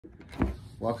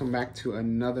Welcome back to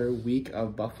another week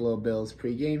of Buffalo Bills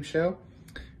pregame show.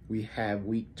 We have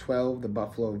week 12, the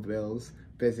Buffalo Bills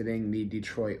visiting the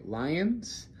Detroit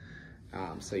Lions.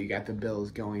 So you got the Bills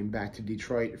going back to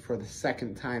Detroit for the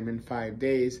second time in 5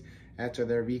 days after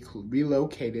their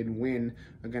relocated win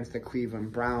against the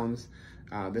Cleveland Browns.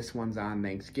 This one's on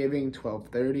Thanksgiving,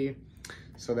 12:30.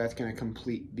 So that's going to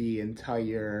complete the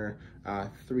entire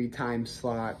 3-time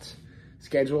slot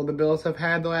schedule the Bills have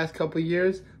had the last couple of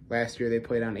years. Last year they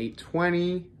played on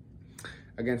 8/20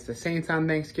 against the Saints on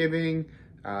Thanksgiving.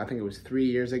 I think it was 3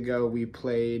 years ago we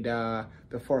played the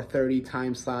 4:30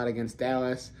 time slot against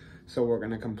Dallas. So we're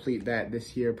going to complete that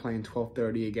this year, playing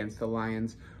 12:30 against the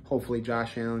Lions. Hopefully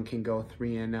Josh Allen can go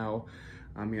 3-0.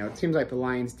 It seems like the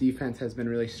Lions defense has been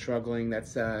really struggling.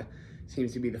 That's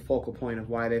seems to be the focal point of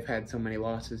why they've had so many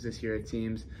losses this year, it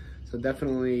seems. So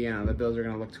definitely, the Bills are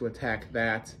going to look to attack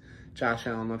that. Josh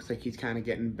Allen looks like he's kind of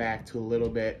getting back to a little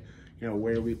bit,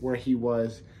 where he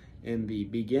was in the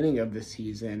beginning of the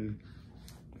season.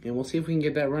 And we'll see if we can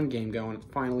get that run game going. It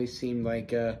finally seemed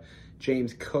like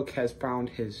James Cook has found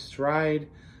his stride,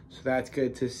 so that's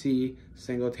good to see.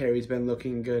 Singletary's been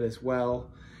looking good as well.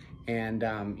 And,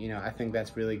 I think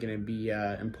that's really going to be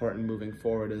important moving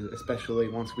forward, especially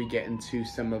once we get into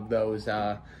some of those,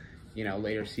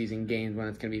 later season games when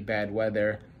it's going to be bad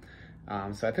weather.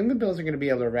 So I think the Bills are going to be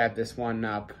able to wrap this one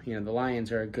up. The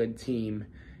Lions are a good team,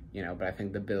 but I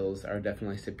think the Bills are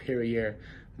definitely superior,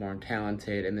 more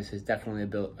talented, and this is definitely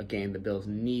a game the Bills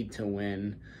need to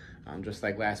win. Just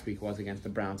like last week was against the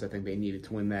Browns, I think they needed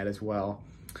to win that as well.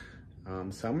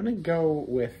 So I'm going to go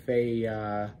with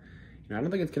I don't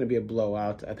think it's going to be a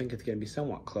blowout. I think it's going to be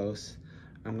somewhat close.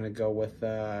 I'm going to go with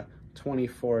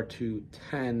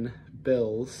 24-10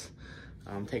 Bills.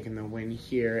 Taking the win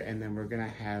here, and then we're going to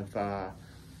have, I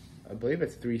believe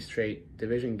it's 3 straight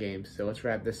division games. So let's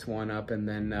wrap this one up, and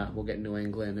then we'll get New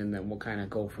England, and then we'll kind of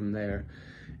go from there.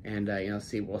 And,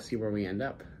 we'll see where we end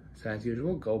up. So as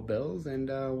usual, go Bills, and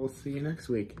we'll see you next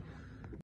week.